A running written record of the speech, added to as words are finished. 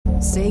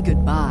Say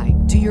goodbye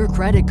to your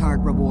credit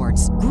card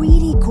rewards.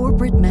 Greedy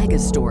corporate mega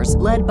stores,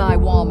 led by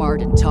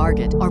Walmart and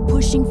Target, are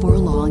pushing for a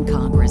law in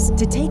Congress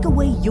to take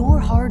away your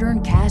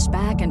hard-earned cash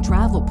back and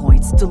travel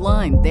points to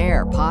line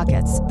their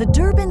pockets. The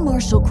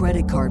Durbin-Marshall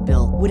credit card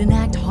bill would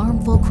enact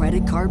harmful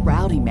credit card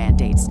routing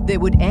mandates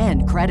that would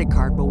end credit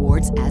card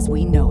rewards as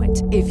we know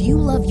it. If you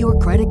love your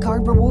credit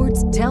card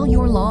rewards, tell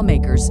your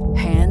lawmakers,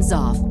 hands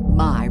off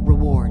my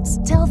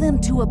rewards. Tell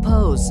them to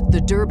oppose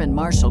the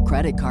Durbin-Marshall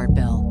credit card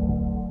bill.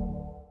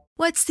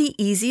 What's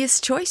the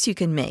easiest choice you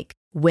can make?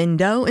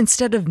 Window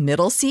instead of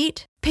middle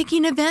seat?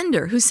 Picking a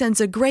vendor who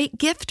sends a great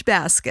gift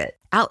basket?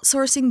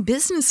 Outsourcing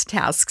business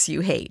tasks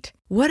you hate?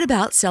 What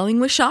about selling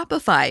with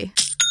Shopify?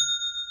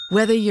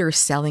 Whether you're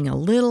selling a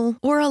little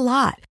or a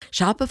lot,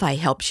 Shopify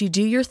helps you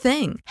do your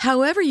thing,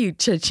 however you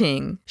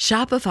cha-ching.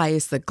 Shopify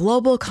is the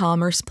global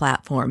commerce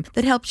platform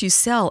that helps you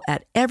sell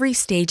at every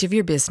stage of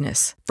your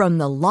business. From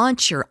the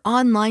launch your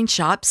online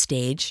shop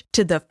stage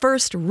to the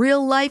first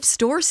real-life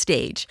store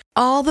stage,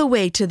 all the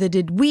way to the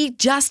did we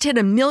just hit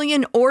 1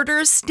 million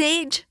orders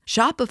stage.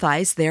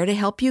 Shopify's there to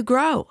help you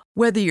grow.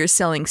 Whether you're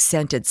selling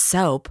scented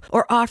soap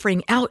or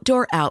offering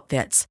outdoor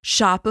outfits,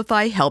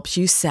 Shopify helps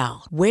you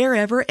sell.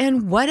 Wherever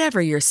and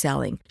whatever you're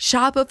selling,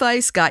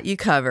 Shopify's got you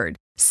covered.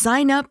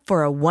 Sign up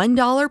for a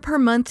 $1 per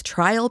month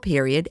trial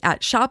period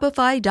at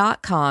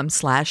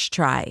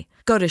shopify.com/try.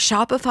 Go to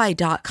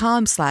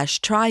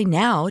shopify.com/try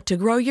now to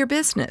grow your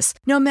business,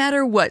 no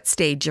matter what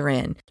stage you're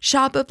in.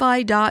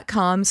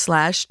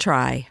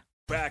 Shopify.com/try.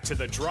 Back to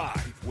the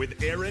Drive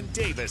with Aaron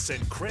Davis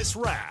and Chris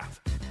Raff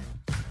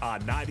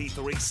on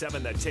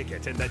 93.7 The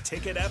Ticket and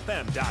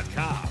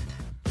theticketfm.com.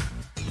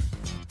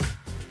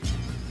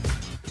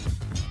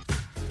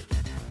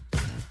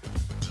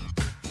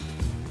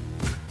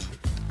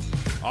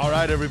 All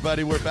right,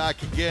 everybody, we're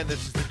back again.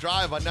 This is The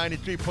Drive on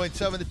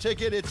 93.7 The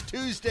Ticket. It's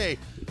Tuesday.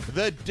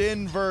 The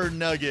Denver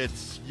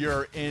Nuggets,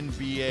 your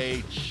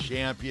NBA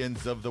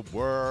champions of the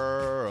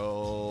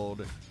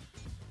world.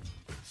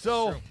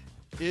 So,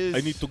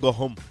 I need to go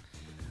home.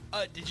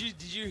 Did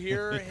you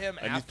hear him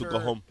I after? need to go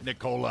home.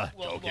 Nikola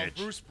Well, Jokic.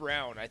 Bruce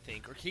Brown, I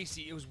think, or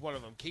Casey. It was one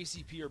of them.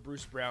 KCP or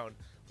Bruce Brown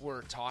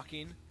were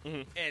talking,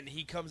 and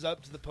he comes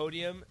up to the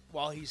podium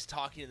while he's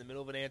talking in the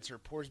middle of an answer,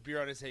 pours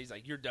beer on his head. He's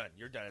like, "You're done.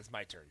 You're done. It's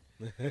my turn."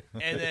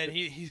 And then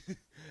he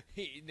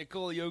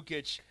Nikola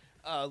Jokic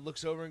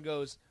looks over and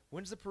goes,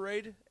 "When's the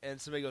parade?"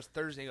 And somebody goes,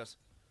 "Thursday." He goes,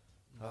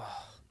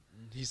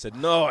 He said,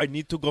 "No, I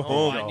need to go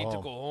home." I need to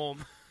go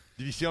home."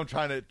 Did you see him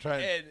trying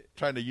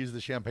to use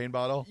the champagne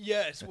bottle?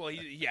 Yes. Well,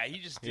 he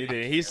just He didn't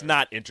did. He's care.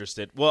 not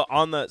interested. Well,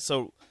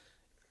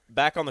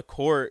 back on the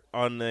court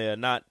on the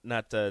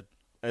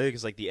I think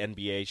it's like the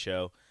NBA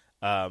show.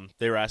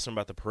 They were asking him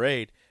about the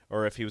parade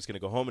or if he was going to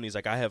go home, and he's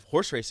like, "I have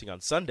horse racing on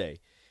Sunday."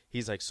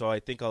 He's like, "So I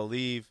think I'll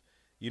leave,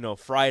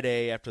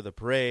 Friday after the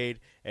parade."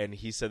 And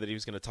he said that he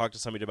was going to talk to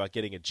somebody about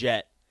getting a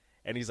jet.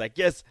 And he's like,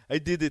 "Yes, I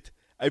did it.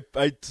 I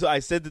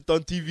said it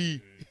on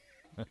TV."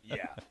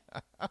 Yeah.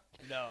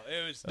 No,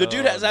 it was The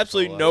dude has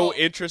absolutely Nikola. no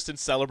interest in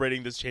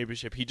celebrating this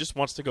championship. He just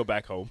wants to go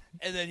back home.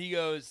 And then he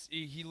goes,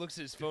 he looks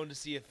at his phone to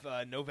see if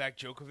Novak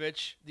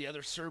Djokovic, the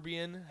other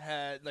Serbian,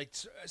 had a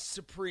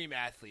supreme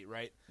athlete,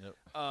 right? Yep.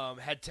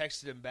 Had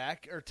texted him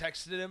back or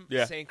texted him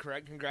saying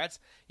congrats.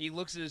 He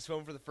looks at his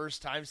phone for the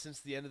first time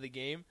since the end of the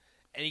game,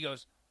 and he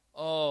goes,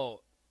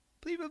 "Oh,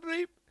 bleep bleep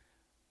bleep.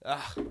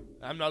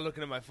 I'm not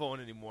looking at my phone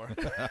anymore."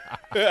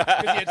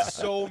 Because he had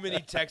so many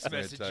text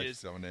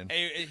messages.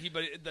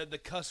 But the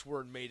cuss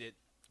word made it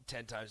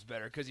 10 times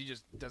better because he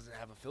just doesn't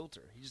have a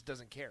filter. He just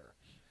doesn't care.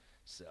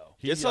 So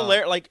It's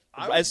hilarious. Like,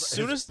 I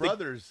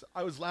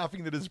was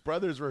laughing that his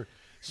brothers were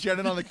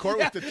standing on the court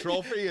with the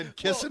trophy and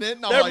kissing it.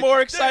 And I'm they're like,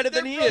 more excited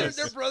than he is.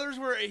 Their brothers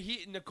were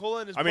Nikola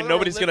and his I mean, brother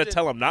nobody's were going to lifting-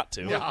 tell him not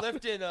to. were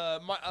lifting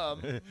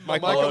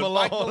Mike Malone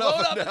Malone up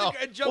up and down.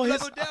 and jumped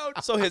up and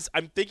down. So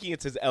I'm thinking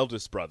it's his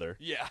eldest brother.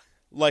 Yeah.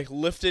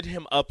 Lifted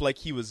him up like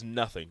he was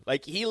nothing.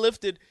 Like,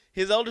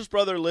 his eldest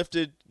brother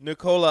lifted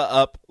Nikola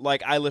up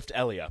like I lift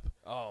Ellie up.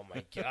 Oh,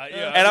 my God.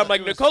 Yeah, And I'm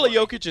like, it was Nikola funny.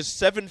 Jokic is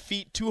 7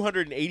 feet,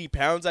 280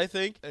 pounds, I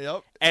think.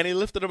 Yep. And he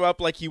lifted him up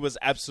like he was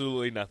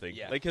absolutely nothing.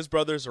 Yeah. Like, his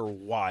brothers are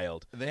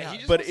wild. They He have-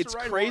 just But wants to it's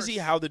ride crazy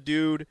horse. how the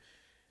dude,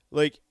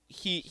 like,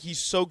 he's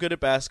so good at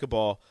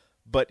basketball,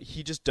 but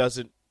he just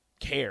doesn't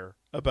care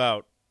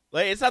about.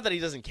 Like, it's not that he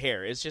doesn't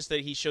care. It's just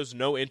that he shows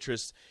no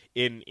interest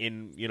in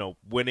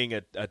winning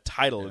a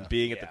title and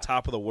being at the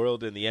top of the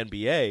world in the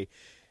NBA.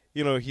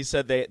 He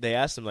said they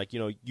asked him, like,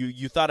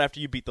 you thought after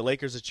you beat the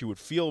Lakers that you would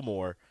feel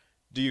more.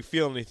 Do you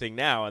feel anything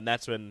now? And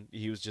that's when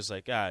he was just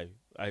like, I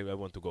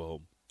want to go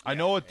home. I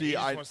know he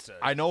just wants to-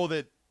 I know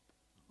that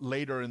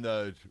later in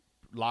the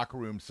locker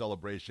room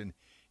celebration,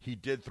 he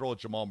did throw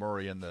Jamal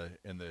Murray in the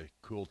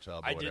cool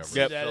tub. Or I whatever. did see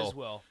that as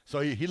well. So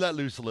he let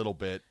loose a little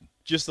bit.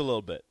 Just a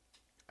little bit.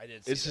 I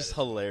did see It's that just as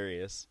well.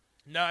 hilarious.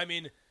 No, I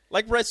mean,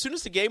 Like, as soon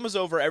as the game was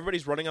over,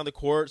 everybody's running on the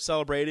court,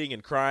 celebrating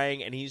and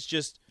crying, and he's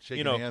just,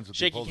 Shaking hands with the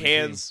shaking opposing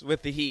hands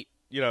with the Heat.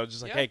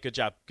 Just like, Yeah. hey, good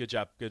job, good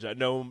job, good job.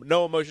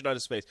 No emotion on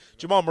his face.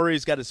 Jamal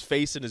Murray's got his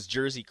face in his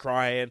jersey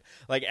crying.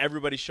 Like,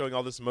 everybody's showing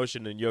all this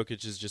emotion, and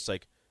Jokic is just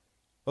like,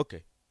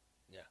 Okay.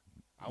 Yeah.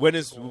 When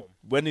is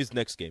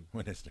next game?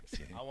 When is next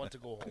game? I want to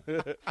go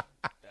home.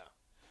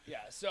 Yeah.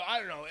 So I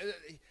don't know.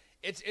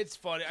 It's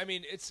fun. I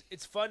mean,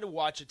 it's fun to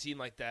watch a team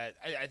like that.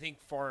 I think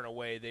far and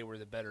away they were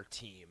the better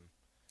team.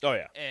 Oh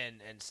yeah.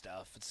 And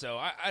stuff. So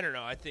I don't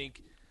know. I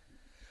think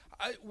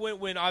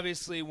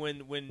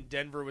when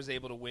Denver was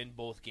able to win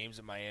both games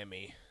in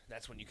Miami,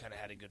 that's when you kind of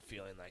had a good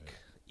feeling. Like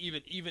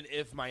even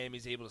if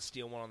Miami's able to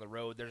steal one on the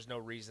road, there's no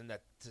reason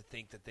to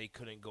think that they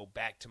couldn't go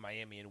back to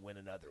Miami and win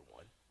another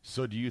one.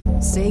 So do you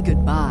Say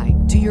goodbye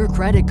to your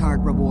credit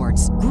card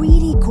rewards.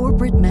 Greedy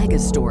corporate mega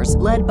stores,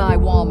 led by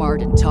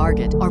Walmart and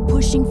Target, are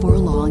pushing for a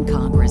law in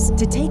Congress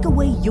to take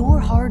away your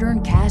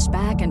hard-earned cash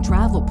back and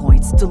travel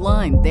points to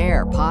line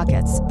their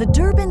pockets. The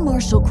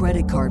Durbin-Marshall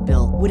credit card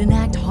bill would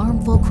enact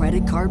harmful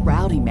credit card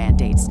routing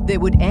mandates that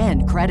would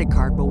end credit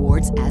card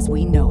rewards as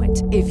we know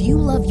it. If you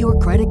love your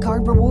credit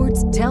card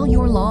rewards, tell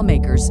your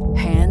lawmakers,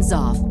 hands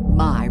off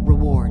my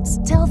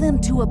rewards. Tell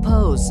them to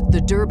oppose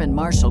the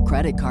Durbin-Marshall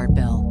credit card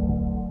bill.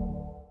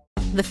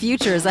 The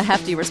future is a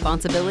hefty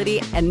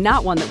responsibility and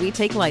not one that we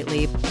take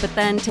lightly. But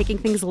then taking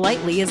things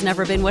lightly has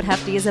never been what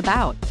Hefty is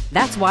about.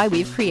 That's why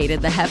we've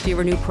created the Hefty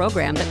Renew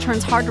program that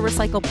turns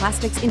hard-to-recycle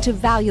plastics into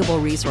valuable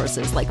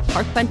resources like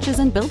park benches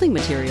and building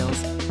materials.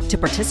 To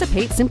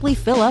participate, simply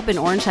fill up an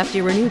orange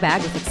Hefty Renew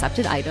bag with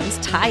accepted items,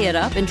 tie it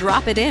up, and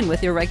drop it in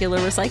with your regular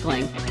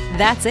recycling.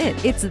 That's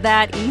it. It's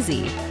that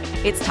easy.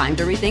 It's time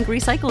to rethink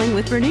recycling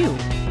with Renew.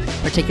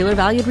 Particular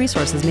valued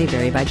resources may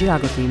vary by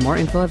geography. More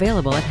info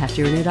available at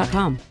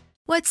heftyrenew.com.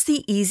 What's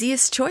the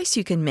easiest choice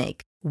you can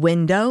make?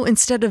 Window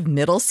instead of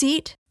middle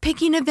seat?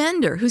 Picking a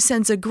vendor who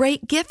sends a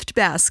great gift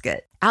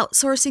basket?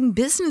 Outsourcing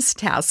business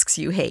tasks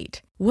you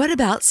hate? What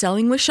about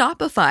selling with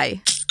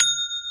Shopify?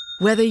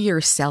 Whether you're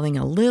selling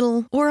a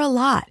little or a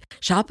lot,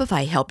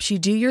 Shopify helps you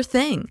do your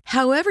thing,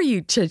 however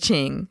you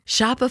cha-ching.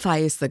 Shopify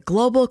is the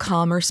global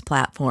commerce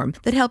platform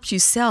that helps you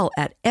sell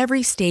at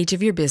every stage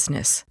of your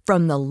business.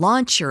 From the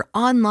launch your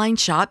online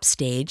shop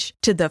stage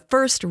to the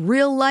first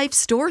real-life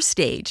store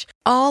stage,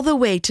 all the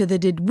way to the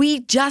did we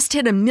just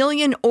hit 1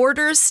 million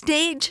orders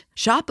stage.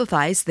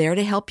 Shopify's there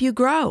to help you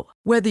grow.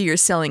 Whether you're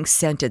selling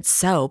scented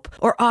soap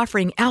or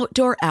offering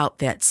outdoor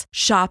outfits,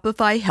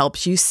 Shopify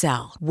helps you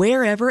sell.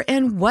 Wherever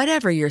and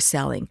whatever you're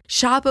selling,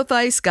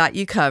 Shopify's got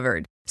you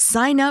covered.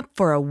 Sign up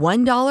for a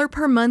 $1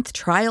 per month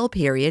trial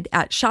period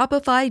at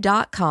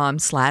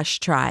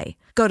shopify.com/try.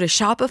 Go to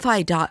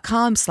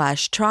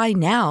shopify.com/try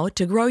now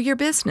to grow your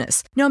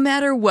business, no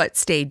matter what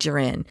stage you're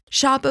in.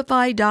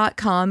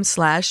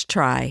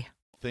 Shopify.com/try.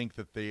 think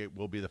that they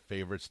will be the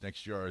favorites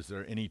next year, or is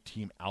there any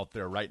team out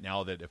there right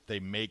now that if they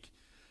make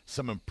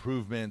some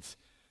improvements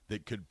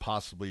that could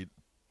possibly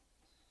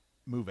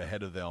move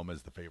ahead of them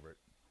as the favorite?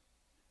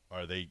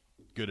 Are they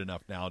good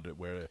enough now to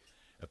where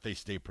if they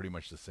stay pretty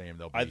much the same,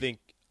 they'll be? I think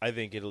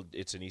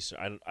it's an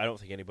Eastern. I don't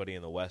think anybody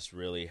in the West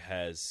really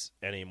has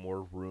any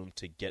more room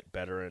to get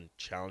better and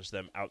challenge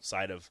them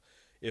outside of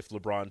if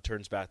LeBron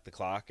turns back the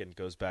clock and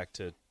goes back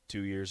to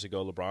 2 years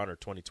ago LeBron or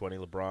 2020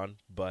 LeBron.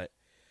 But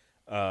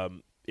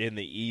in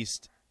the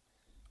East,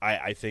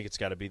 I think it's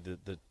got to be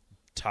the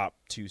top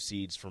 2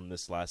 seeds from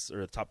this last,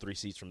 or the top 3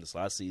 seeds from this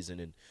last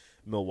season in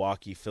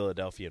Milwaukee,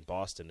 Philadelphia, and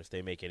Boston. If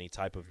they make any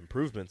type of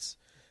improvements,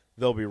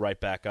 they'll be right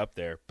back up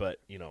there. But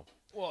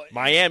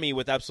Miami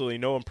with absolutely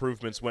no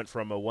improvements went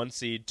from a 1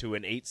 seed to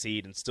an 8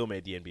 seed and still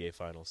made the NBA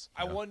Finals.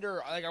 I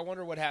wonder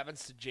what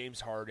happens to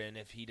James Harden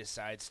if he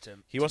decides to.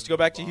 He wants to go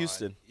back to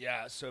Houston.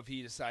 Yeah, so if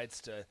he decides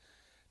to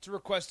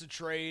request a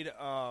trade,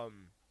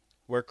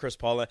 where Chris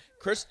Paul,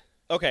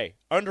 okay,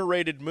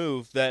 underrated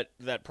move that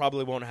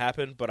probably won't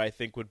happen, but I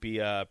think would be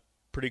a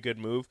pretty good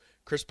move.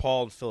 Chris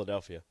Paul in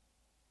Philadelphia.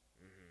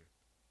 Mm-hmm.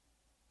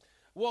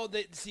 Well,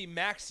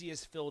 Maxey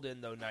has filled in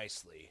though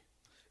nicely.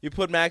 You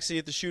put Maxey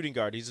at the shooting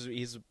guard.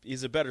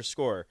 He's a better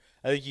scorer.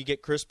 I think you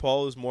get Chris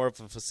Paul, who's more of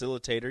a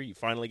facilitator. You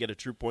finally get a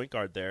true point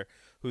guard there,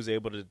 who's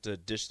able to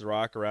dish the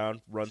rock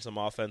around, run some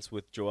offense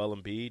with Joel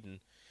Embiid, and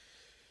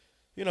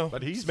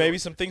but maybe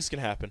some things can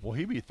happen. Will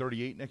he be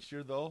 38 next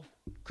year though?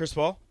 Chris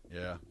Paul?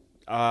 Yeah.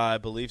 I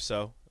believe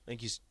so. I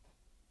think he's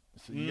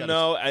I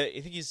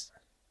think he's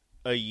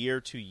a year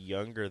too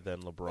younger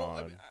than LeBron.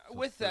 Well,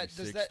 with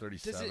 36, that,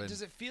 37.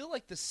 does it feel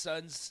like the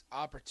Suns'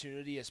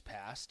 opportunity has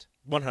passed?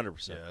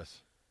 100%.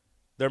 Yes.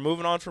 They're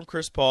moving on from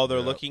Chris Paul. They're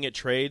looking at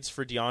trades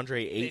for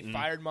DeAndre Ayton. They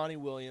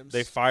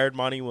fired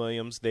Monty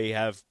Williams. They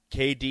have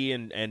KD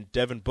and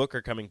Devin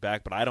Booker coming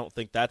back, but I don't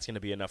think that's going to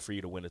be enough for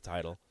you to win a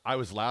title. I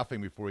was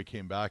laughing before he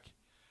came back.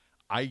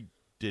 I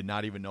did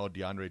not even know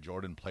DeAndre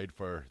Jordan played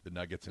for the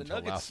Nuggets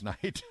until last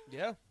night.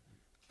 Yeah.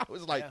 I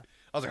was like,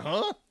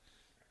 huh?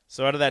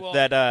 So out of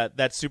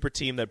that super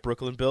team that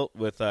Brooklyn built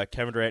with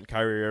Kevin Durant,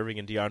 Kyrie Irving,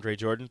 and DeAndre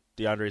Jordan,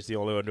 DeAndre is the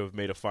only one to have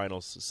made a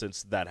finals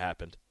since that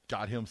happened.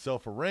 Got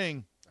himself a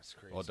ring. That's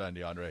crazy. Well done,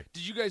 DeAndre.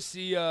 Did you guys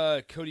see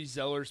Cody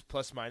Zeller's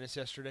plus-minus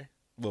yesterday?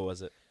 What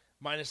was it?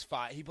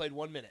 -5. He played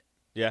 1 minute.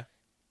 Yeah.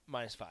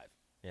 -5.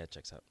 Yeah, it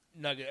checks out.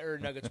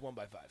 Nuggets won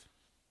by 5.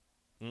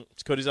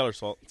 It's Cody Zeller's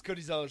fault. It's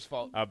Cody Zeller's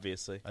fault.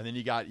 Obviously. And then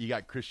you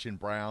got Christian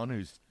Brown,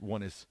 who's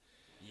won his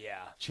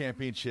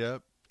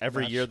championship.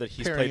 every year that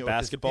he's played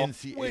basketball.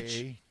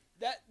 Which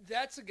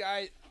that's a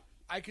guy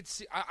I could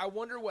see. I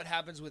wonder what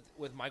happens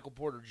with Michael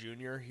Porter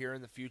Jr. here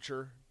in the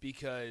future,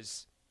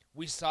 because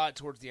we saw it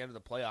towards the end of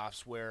the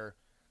playoffs where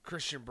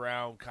Christian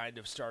Braun kind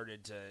of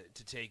started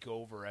to take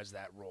over as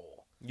that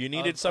role. You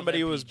needed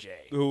somebody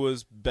who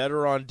was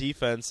better on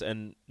defense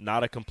and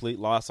not a complete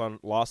loss on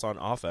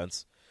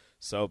offense.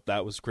 So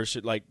that was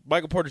Christian. Like,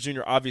 Michael Porter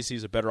Jr. obviously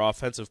is a better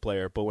offensive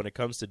player, but when it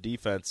comes to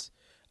defense,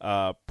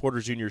 Porter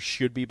Jr.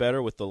 should be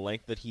better with the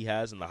length that he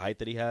has and the height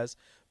that he has.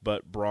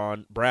 But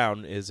Braun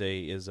is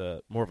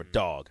a more of a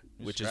dog,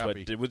 which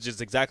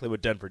is exactly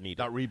what Denver needed.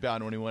 That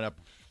rebound when he went up,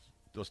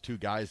 those two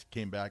guys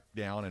came back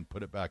down and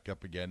put it back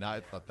up again. I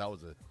thought that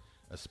was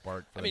a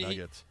spark for the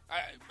Nuggets.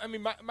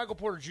 Michael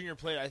Porter Jr.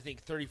 played, I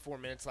think, 34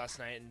 minutes last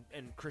night,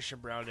 and Christian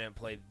Braun didn't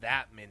play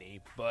that many.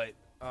 But,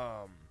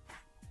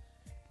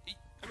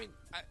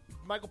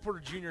 Michael Porter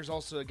Jr. is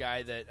also a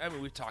guy that,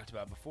 we've talked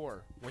about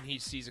before. When he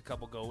sees a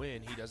couple go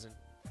in, he doesn't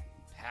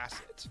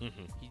pass it.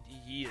 Mm-hmm.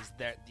 He is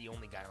the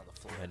only guy on the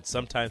floor. And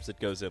sometimes it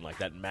goes in, like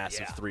that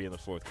massive three in the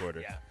fourth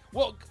quarter. Yeah.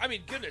 Well,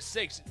 goodness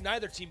sakes,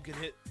 neither team could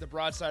hit the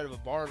broadside of a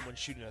barn when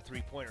shooting a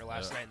three-pointer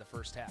last night in the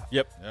first half.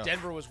 Yep. Yeah.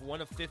 Denver was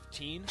 1 of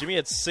 15. Jimmy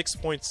had 6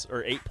 points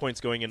or 8 points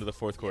going into the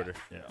fourth quarter.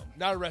 Yeah.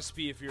 Not a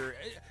recipe if you're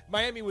 –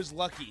 Miami was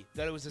lucky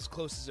that it was as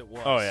close as it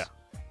was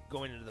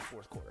going into the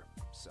fourth quarter.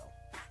 So.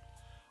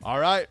 All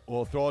right,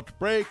 we'll throw it to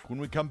break. When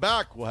we come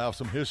back, we'll have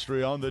some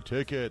history on the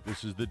ticket.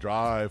 This is The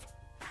Drive.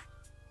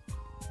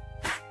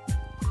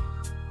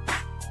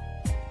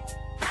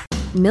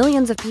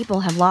 Millions of people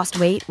have lost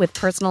weight with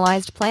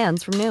personalized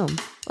plans from Noom.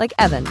 Like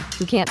Evan,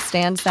 who can't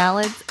stand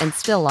salads and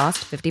still lost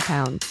 50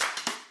 pounds.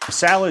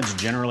 Salads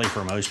generally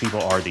for most people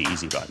are the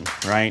easy button,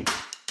 right?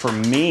 For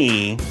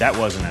me, that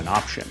wasn't an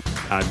option.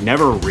 I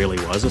never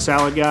really was a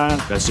salad guy.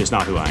 That's just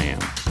not who I am.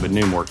 But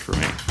Noom worked for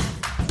me.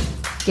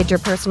 Get your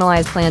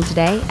personalized plan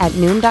today at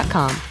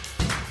Noom.com.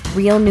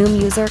 Real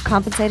Noom user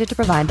compensated to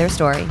provide their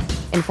story.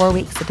 In 4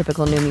 weeks, the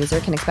typical Noom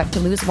user can expect to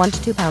lose 1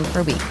 to 2 pounds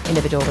per week.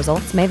 Individual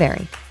results may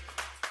vary.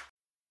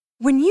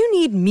 When you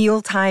need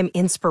mealtime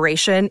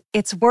inspiration,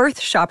 it's worth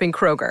shopping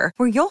Kroger,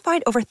 where you'll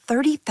find over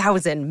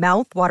 30,000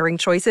 mouth-watering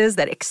choices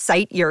that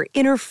excite your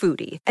inner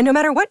foodie. And no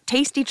matter what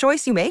tasty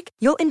choice you make,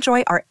 you'll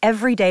enjoy our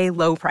everyday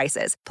low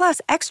prices, plus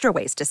extra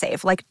ways to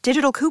save, like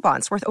digital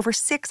coupons worth over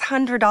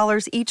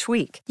 $600 each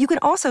week. You can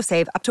also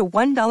save up to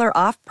 $1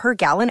 off per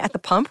gallon at the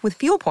pump with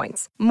fuel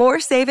points.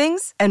 More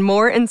savings and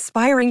more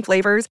inspiring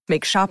flavors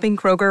make shopping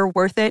Kroger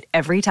worth it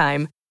every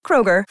time.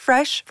 Kroger,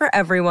 fresh for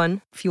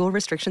everyone. Fuel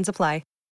restrictions apply.